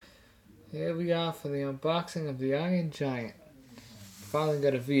Here we are for the unboxing of the Iron Giant. Finally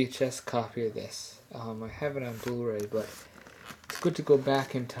got a VHS copy of this. I have it on Blu-ray, but it's good to go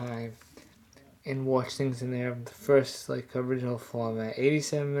back in time and watch things in there. The first, original format.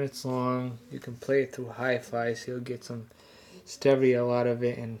 87 minutes long. You can play it through hi-fi, so you'll get some stereo out of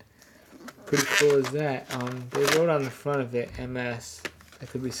it, and pretty cool is that. They wrote on the front of it, MS. That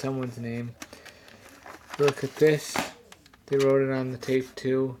could be someone's name. Look at this. They wrote it on the tape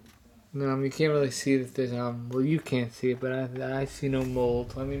too. You can't really see that there's, well, you can't see it, but I see no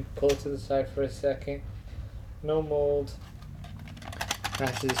mold. Let me pull it to the side for a second. No mold.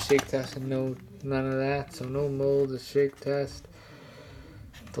 After the shake test, and none of that. So no mold, the shake test,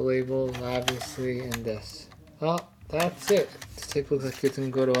 the labels, obviously, and this. Well, that's it. This tape looks like it's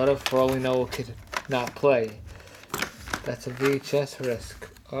going to go to auto. For all we know, it could not play. That's a VHS risk.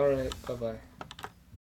 Alright, bye-bye.